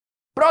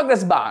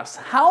Progress bars.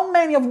 How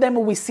many of them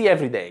we see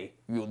every day?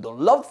 You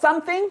download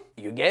something,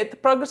 you get the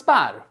progress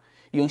bar.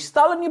 You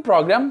install a new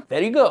program,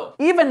 there you go.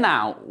 Even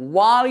now,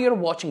 while you're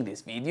watching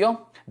this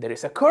video, there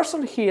is a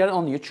cursor here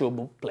on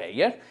YouTube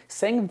player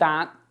saying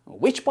that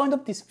which point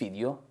of this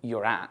video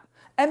you're at.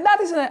 And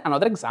that is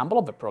another example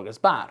of a progress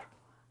bar.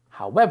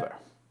 However,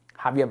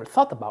 have you ever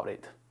thought about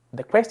it?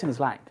 The question is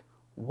like,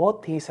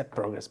 what is a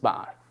progress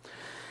bar?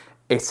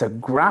 It's a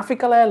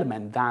graphical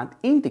element that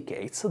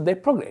indicates the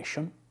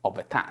progression of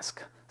a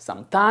task.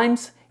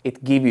 Sometimes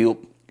it gives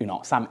you,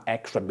 some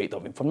extra bit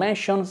of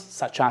information,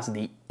 such as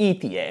the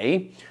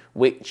ETA,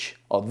 which,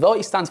 although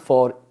it stands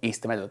for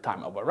estimated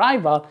time of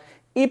arrival,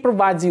 it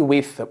provides you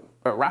with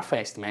a rough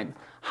estimate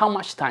how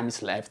much time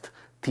is left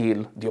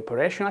till the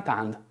operation at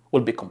hand will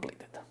be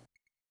completed.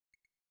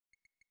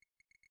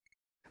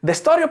 The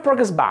story of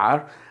progress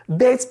bar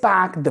dates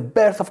back the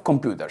birth of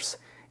computers.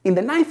 In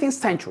the 19th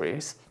century,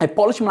 a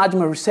Polish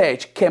management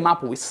research came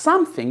up with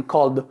something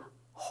called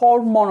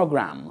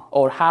harmonogram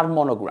or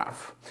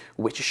harmonograph,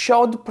 which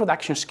showed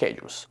production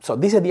schedules. So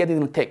this idea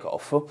didn't take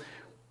off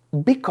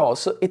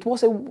because it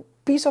was a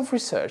piece of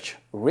research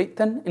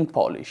written in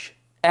Polish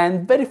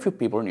and very few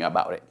people knew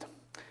about it.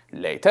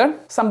 Later,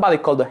 somebody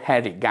called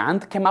Henry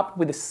Gantt came up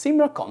with a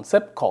similar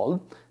concept called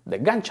the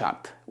Gantt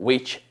chart,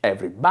 which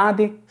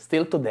everybody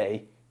still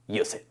today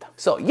uses it.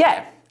 So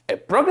yeah, a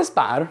progress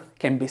bar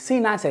can be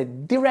seen as a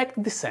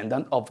direct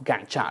descendant of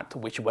Gantt chart,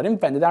 which were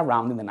invented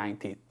around in the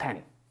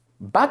 1910s.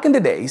 Back in the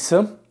days,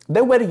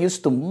 they were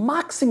used to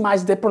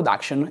maximize the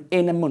production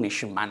in a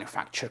munition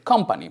manufacturer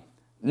company.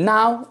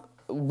 Now,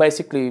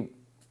 basically,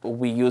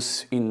 we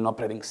use in an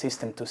operating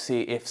system to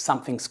see if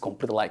something's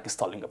completely like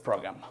installing a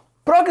program.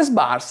 Progress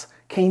bars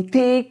can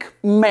take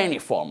many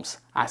forms.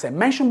 As I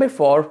mentioned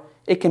before,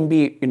 it can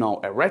be, a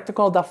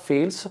reticle that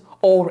fills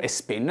or a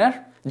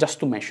spinner, just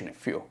to mention a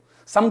few.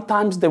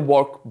 Sometimes they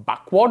work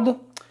backward.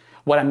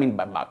 What I mean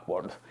by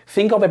backward?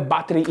 Think of a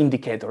battery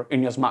indicator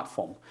in your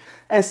smartphone.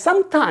 And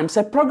sometimes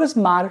a progress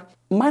bar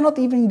might not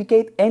even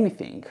indicate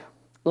anything.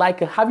 Like,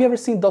 have you ever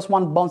seen those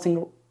one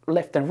bouncing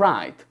left and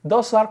right?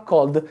 Those are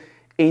called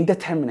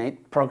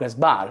indeterminate progress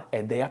bar,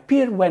 and they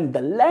appear when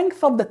the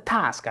length of the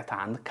task at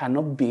hand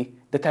cannot be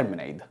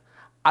determined,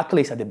 at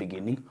least at the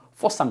beginning,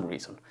 for some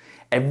reason.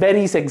 A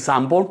very easy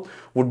example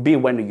would be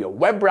when your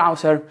web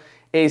browser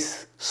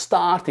is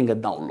starting a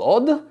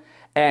download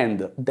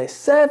and the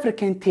server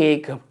can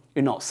take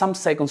some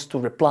seconds to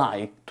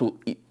reply to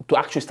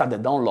actually start the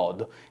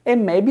download,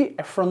 and maybe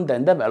a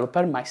front-end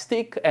developer might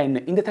stick an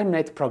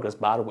indeterminate progress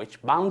bar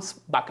which bounces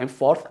back and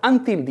forth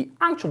until the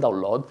actual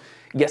download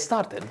gets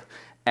started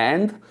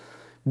and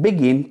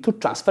begin to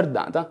transfer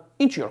data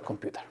into your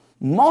computer.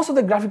 Most of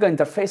the graphical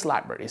interface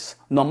libraries,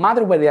 no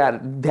matter whether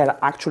they are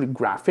actually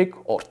graphic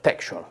or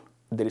textual,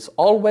 there is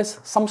always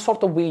some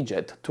sort of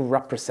widget to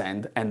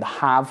represent and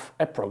have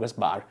a progress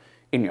bar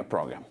in your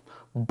program.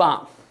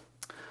 But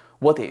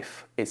what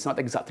if it's not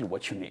exactly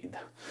what you need?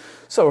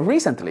 So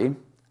recently,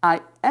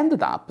 I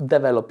ended up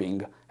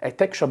developing a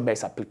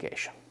texture-based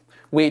application,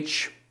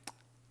 which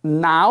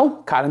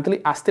now,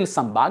 currently, has still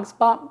some bugs,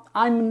 but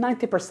I'm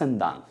 90%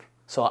 done.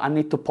 So I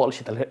need to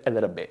polish it a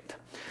little bit.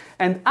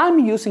 And I'm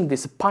using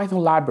this Python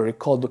library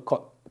called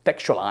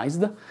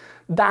Textualized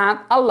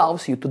that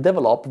allows you to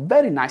develop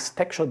very nice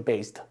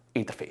texture-based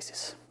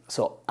interfaces.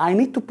 So I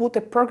need to put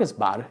a progress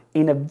bar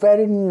in a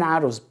very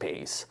narrow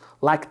space,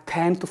 like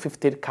 10 to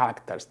 15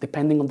 characters,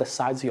 depending on the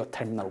size of your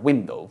terminal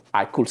window.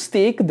 I could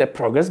stick the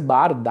progress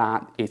bar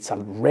that it's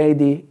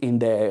already in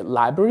the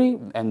library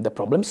and the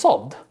problem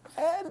solved.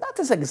 And that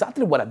is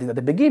exactly what I did at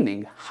the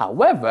beginning.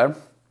 However,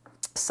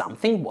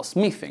 something was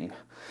missing.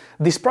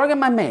 This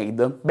program I made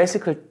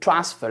basically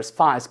transfers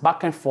files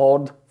back and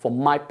forth from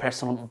my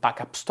personal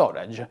backup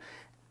storage,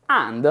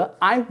 and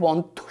I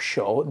want to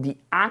show the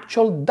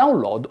actual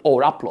download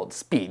or upload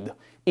speed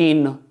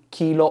in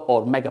kilo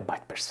or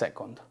megabyte per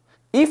second.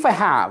 If I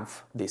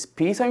have this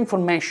piece of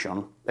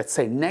information, let's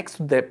say next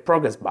to the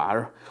progress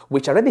bar,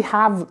 which already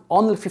have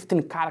only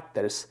 15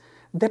 characters,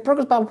 the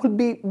progress bar will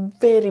be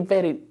very,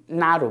 very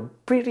narrow,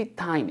 pretty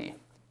tiny.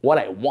 What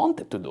I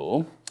wanted to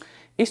do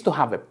is to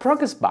have a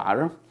progress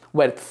bar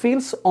where it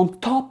fills on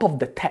top of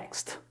the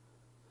text.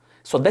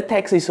 So the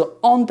text is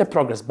on the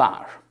progress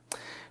bar,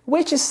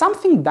 which is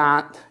something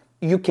that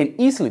you can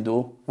easily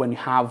do when you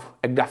have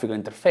a graphical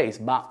interface,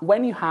 but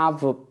when you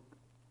have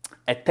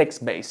a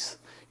text-based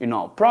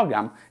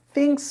program,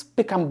 things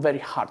become very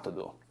hard to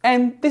do.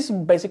 And this is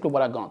basically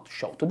what I'm going to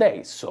show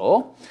today.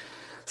 So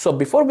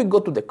before we go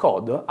to the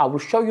code, I will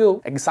show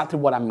you exactly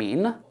what I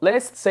mean.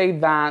 Let's say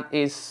that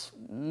is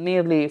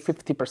nearly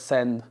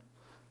 50%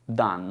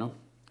 done.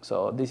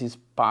 So this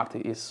part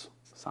is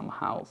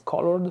somehow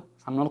colored.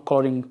 I'm not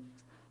coloring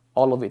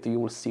all of it. You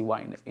will see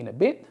why in a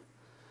bit.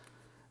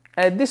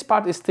 This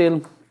part is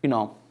still,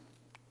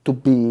 to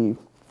be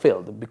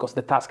filled because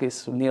the task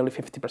is nearly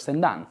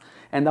 50% done.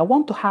 And I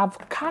want to have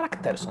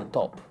characters on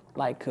top,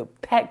 like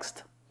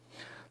text.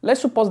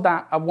 Let's suppose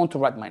that I want to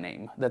write my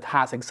name that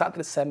has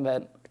exactly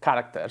 7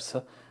 characters,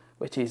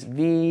 which is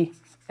V-A-L-E.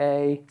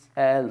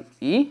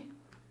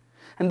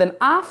 And then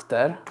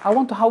after, I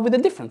want to have with the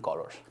different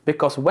colors.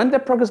 Because when the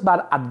progress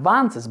bar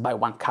advances by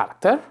one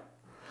character,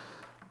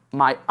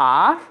 my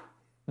R,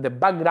 the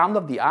background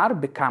of the R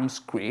becomes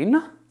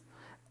green,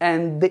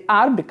 and the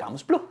R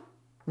becomes blue.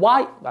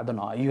 Why? I don't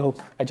know,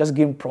 I just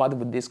provided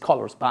with these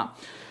colors, but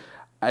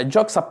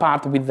jokes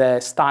apart with the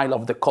style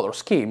of the color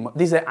scheme,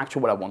 this is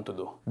actually what I want to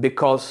do.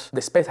 Because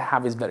the space I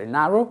have is very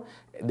narrow,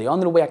 the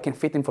only way I can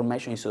fit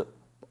information is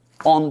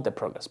on the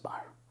progress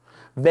bar.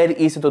 Very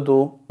easy to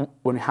do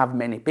when you have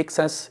many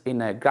pixels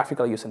in a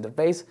graphical user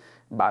interface,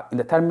 but in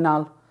the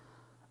terminal,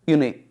 you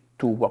need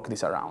to work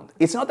this around.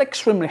 It's not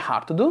extremely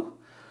hard to do,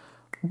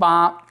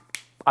 but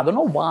I don't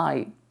know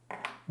why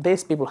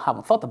these people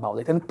haven't thought about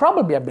it. And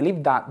probably I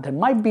believe that there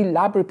might be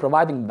library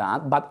providing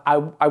that, but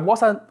I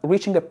wasn't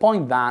reaching a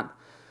point that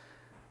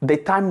the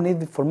time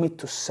needed for me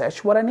to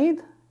search what I need,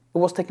 it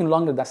was taking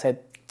longer than I said,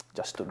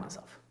 just do it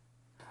myself.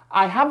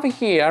 I have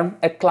here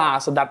a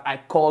class that I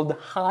called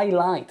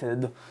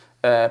highlighted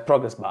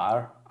progress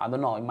bar. I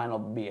don't know, it might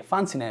not be a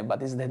fancy name, but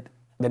this is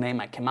the name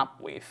I came up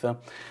with.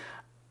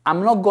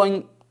 I'm not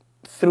going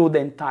through the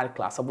entire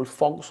class. I will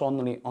focus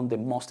only on the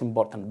most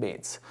important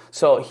bits.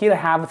 So here I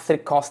have 3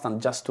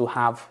 constants just to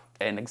have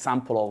an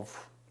example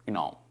of,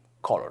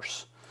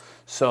 colors.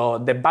 So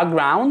the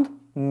background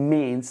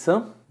means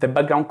the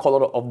background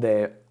color of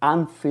the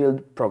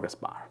unfilled progress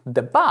bar.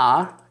 The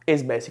bar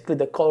is basically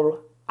the color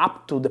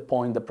up to the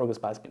point the progress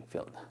bar has been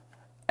filled.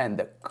 And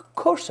the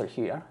cursor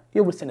here,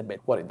 you will see in a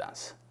bit what it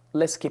does.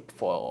 Let's skip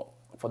for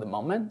the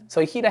moment.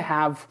 So here I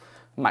have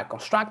my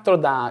constructor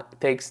that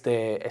takes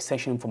the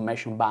essential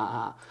information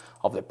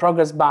of the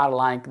progress bar,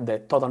 like the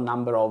total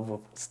number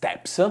of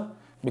steps,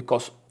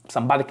 because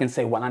somebody can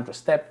say 100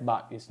 steps,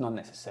 but it's not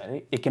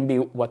necessary. It can be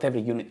whatever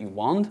unit you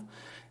want.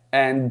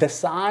 And the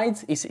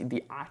size is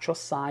the actual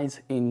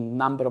size in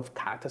number of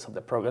characters of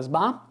the progress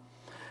bar.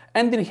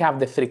 And then you have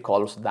the 3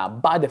 colors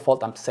that by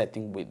default I'm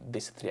setting with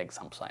these 3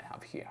 examples I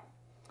have here.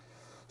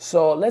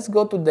 So let's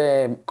go to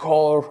the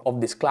core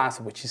of this class,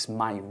 which is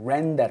my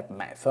render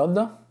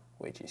method,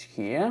 which is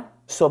here.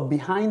 So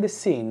behind the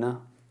scene,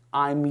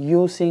 I'm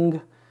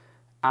using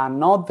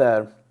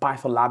another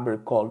Python library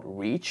called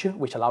Rich,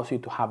 which allows you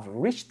to have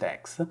rich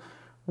text,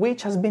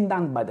 which has been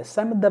done by the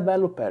same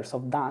developers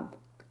of that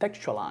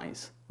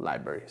textualize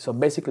library. So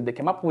basically they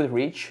came up with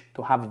Rich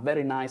to have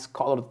very nice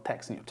colored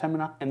text in your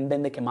terminal, and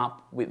then they came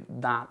up with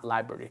that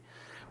library,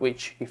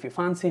 which if you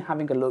fancy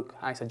having a look,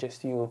 I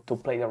suggest you to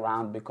play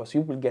around because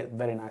you will get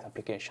very nice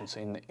applications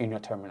in your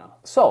terminal.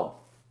 So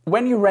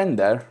when you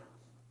render,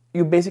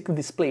 you basically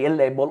display a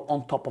label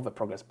on top of a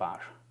progress bar.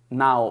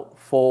 Now,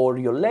 for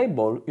your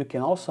label, you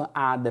can also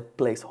add a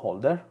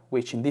placeholder,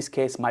 which in this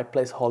case, my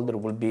placeholder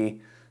will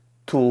be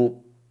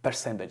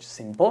 2%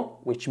 symbol,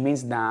 which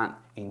means that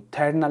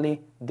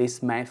internally,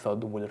 this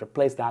method will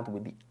replace that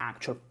with the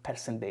actual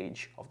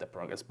percentage of the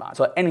progress bar.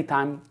 So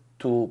anytime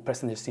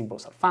 2%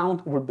 symbols are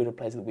found, it will be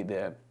replaced with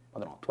the,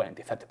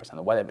 20, 30%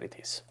 or whatever it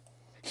is.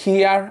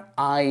 Here,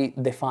 I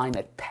define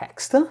a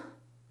text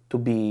to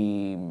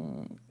be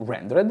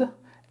rendered.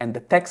 And the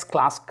text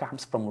class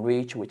comes from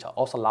Rich, which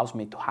also allows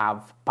me to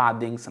have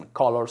paddings and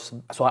colors.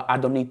 So I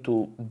don't need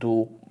to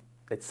do,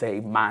 let's say,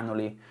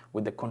 manually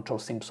with the control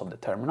symbols of the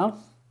terminal.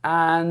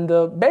 And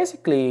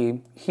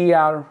basically,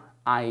 here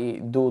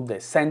I do the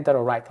center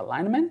or right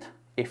alignment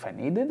if I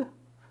needed.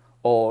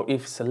 Or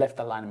if it's a left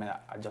alignment,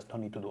 I just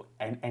don't need to do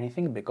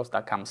anything because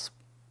that comes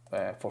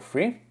for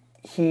free.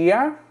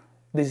 Here,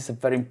 this is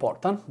very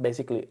important.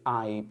 Basically,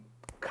 I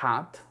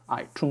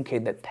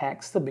truncate the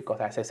text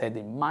because, as I said,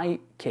 in my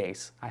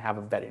case, I have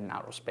a very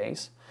narrow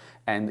space.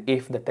 And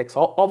if the text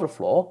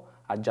overflow,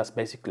 I just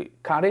basically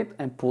cut it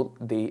and put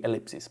the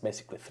ellipses,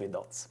 basically 3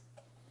 dots.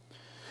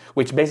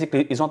 Which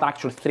basically is not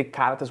actually 3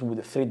 characters with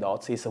the 3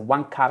 dots, it's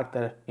 1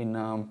 character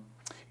in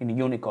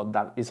Unicode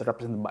that is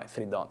represented by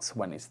 3 dots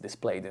when it's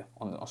displayed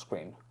on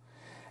screen.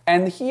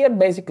 And here,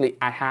 basically,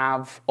 I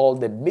have all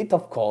the bit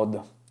of code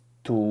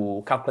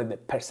to calculate the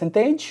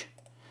percentage.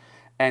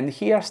 And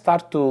here I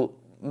start to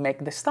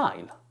make the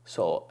style.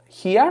 So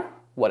here,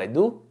 what I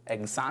do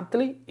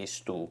exactly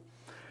is to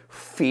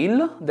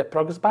fill the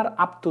progress bar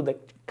up to the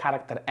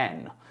character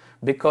n.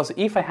 Because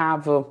if I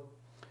have,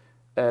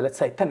 let's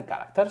say, 10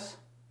 characters,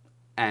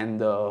 and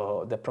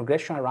the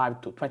progression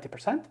arrived to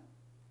 20%,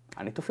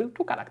 I need to fill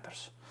 2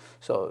 characters.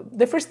 So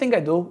the first thing I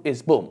do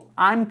is, boom,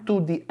 I'm to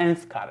the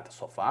nth character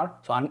so far,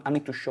 so I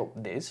need to show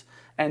this.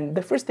 And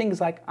the first thing is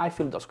like, I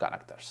fill those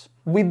characters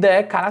with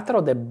the character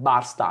of the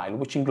bar style,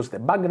 which includes the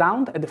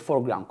background and the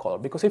foreground color.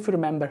 Because if you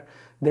remember,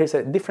 there is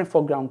a different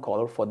foreground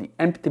color for the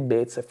empty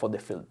bits and for the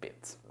filled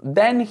bits.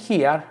 Then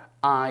here,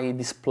 I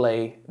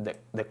display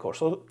the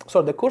cursor.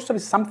 So the cursor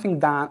is something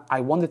that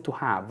I wanted to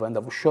have, and I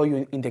will show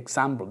you in the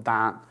example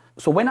that.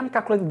 So when I'm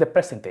calculating the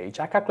percentage,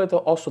 I calculate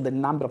also the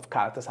number of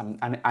characters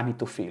I need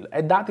to fill,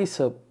 and that is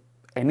an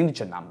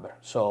integer number.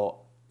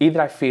 So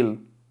either I fill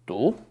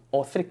 2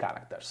 or 3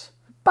 characters.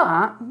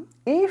 But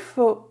if,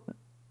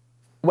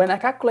 when I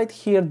calculate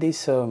here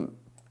this n,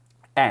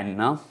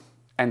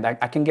 and I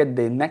can get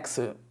the next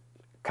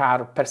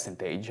char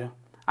percentage,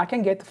 I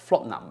can get a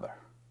float number.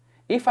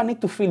 If I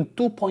need to fill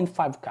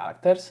 2.5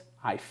 characters,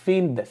 I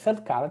fill the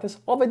third characters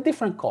of a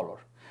different color,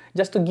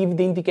 just to give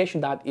the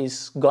indication that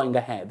it's going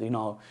ahead, you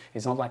know,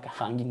 it's not like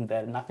hanging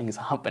there, nothing is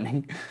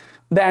happening.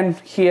 Then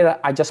here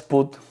I just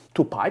put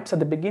 2 pipes at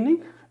the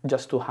beginning,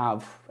 just to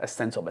have a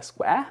sense of a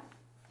square.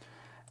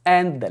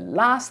 And the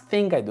last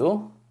thing I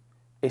do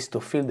is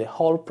to fill the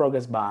whole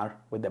progress bar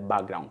with the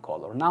background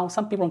color. Now,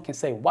 some people can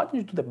say, why don't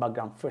you do the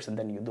background first and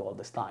then you do all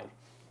the style?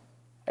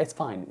 It's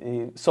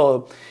fine.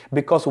 So,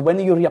 because when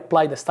you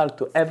reapply the style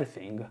to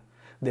everything,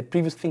 the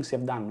previous things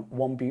you've done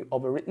won't be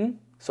overwritten,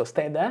 so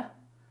stay there.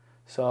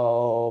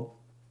 So,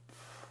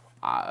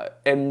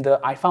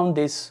 I found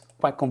this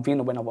quite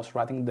convenient when I was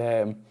writing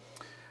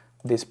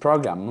this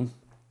program,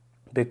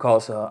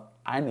 because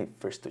I need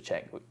first to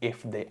check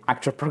if the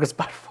actual progress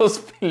bar was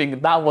filling.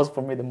 That was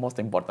for me the most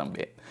important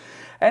bit.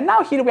 And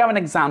now here we have an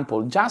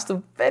example, just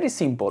very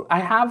simple. I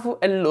have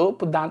a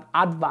loop that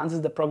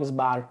advances the progress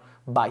bar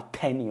by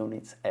 10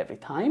 units every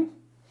time.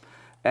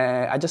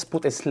 I just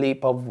put a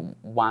sleep of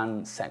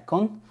 1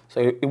 second,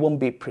 so it won't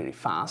be pretty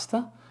fast.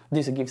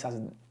 This gives us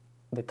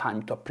the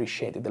time to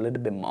appreciate it a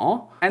little bit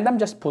more. And I'm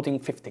just putting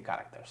 50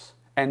 characters.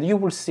 And you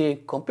will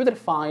see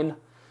Computerphile,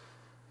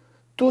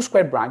 2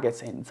 square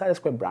brackets, and inside the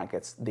square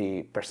brackets,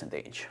 the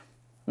percentage.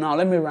 Now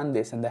let me run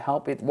this and I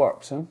hope it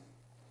works.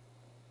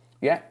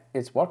 Yeah,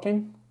 it's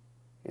working,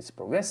 it's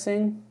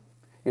progressing.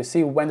 You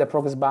see when the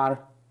progress bar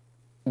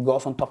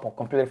goes on top of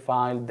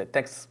Computerphile, the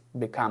text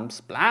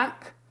becomes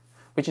black,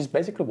 which is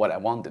basically what I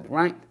wanted,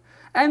 right?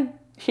 And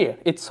here,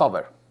 it's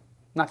over,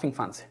 nothing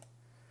fancy.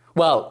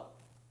 Well,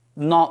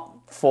 not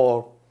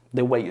for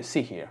the way you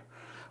see here,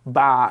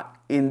 but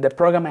in the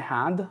program I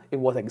had, it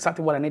was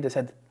exactly what I needed. I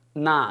said,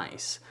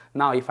 nice.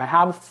 Now, if I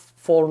have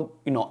 4,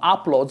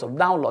 uploads or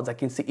downloads, I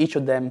can see each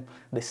of them,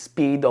 the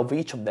speed of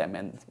each of them,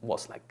 and it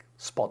was like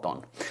spot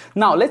on.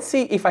 Now, let's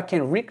see if I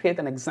can recreate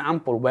an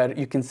example where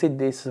you can see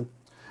this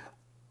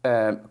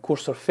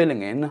cursor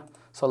filling in.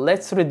 So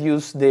let's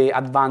reduce the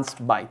advance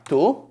by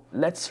 2.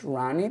 Let's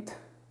run it.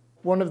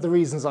 One of the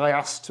reasons I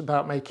asked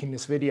about making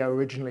this video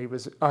originally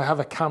was I have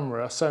a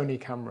camera, a Sony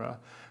camera,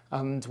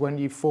 and when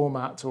you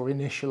format or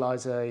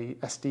initialize a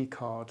SD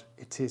card,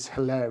 it is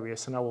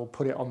hilarious, and I will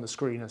put it on the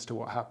screen as to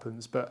what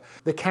happens. But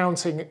the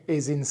counting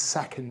is in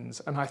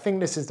seconds, and I think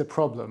this is the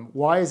problem.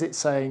 Why is it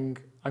saying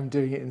I'm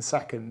doing it in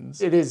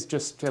seconds? It is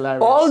just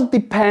hilarious. All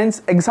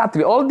depends,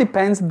 exactly, all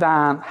depends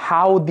on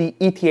how the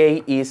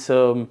ETA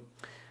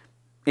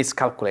is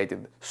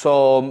calculated.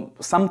 So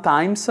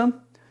sometimes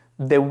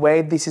the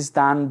way this is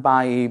done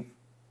by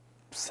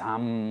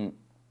some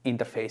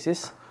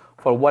interfaces,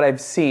 for what I've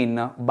seen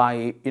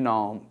by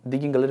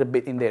digging a little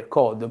bit in their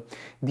code,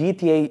 the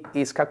ETA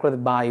is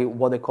calculated by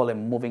what they call a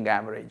moving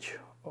average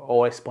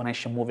or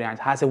exponential moving average.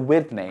 It has a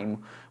weird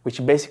name,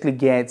 which basically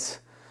gets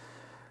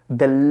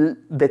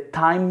the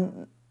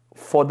time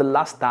for the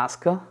last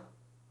task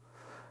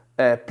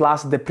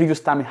plus the previous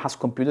time it has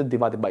computed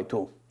divided by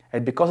 2.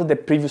 And because the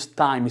previous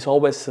time is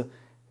always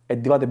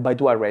divided by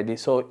 2 already,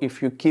 so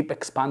if you keep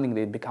expanding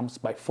it becomes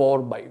by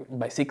 4,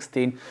 by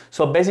 16.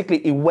 So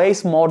basically it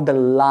weighs more the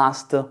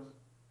last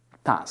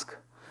task,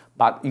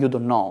 but you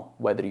don't know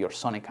whether your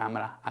Sony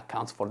camera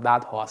accounts for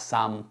that or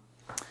some,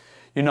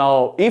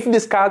 if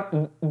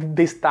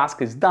this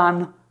task is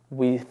done,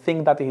 we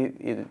think that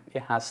it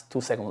has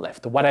 2 seconds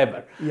left,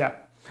 whatever. Yeah.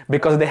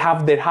 Because they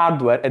have their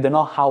hardware and they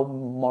know how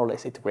more or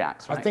less it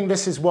reacts, right? I think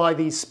this is why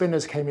these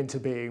spinners came into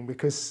being,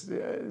 because,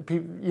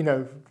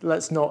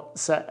 let's not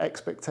set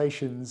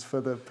expectations for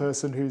the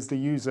person who's the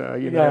user,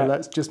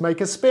 let's just make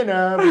a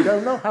spinner, we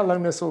don't know how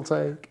long this will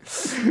take.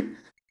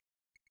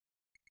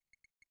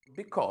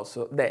 Because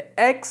the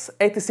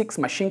x86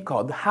 machine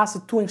code has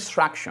 2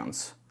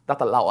 instructions that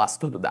allow us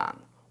to do that.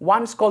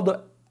 One is called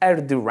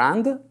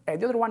RDRAND,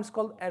 and the other one is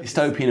called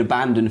dystopian,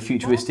 abandoned,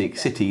 futuristic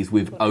cities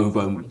with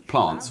overgrown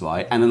plants,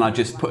 right? And then I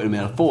just put them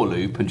in a for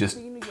loop and just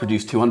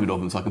produce 200 of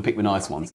them so I can pick the nice ones.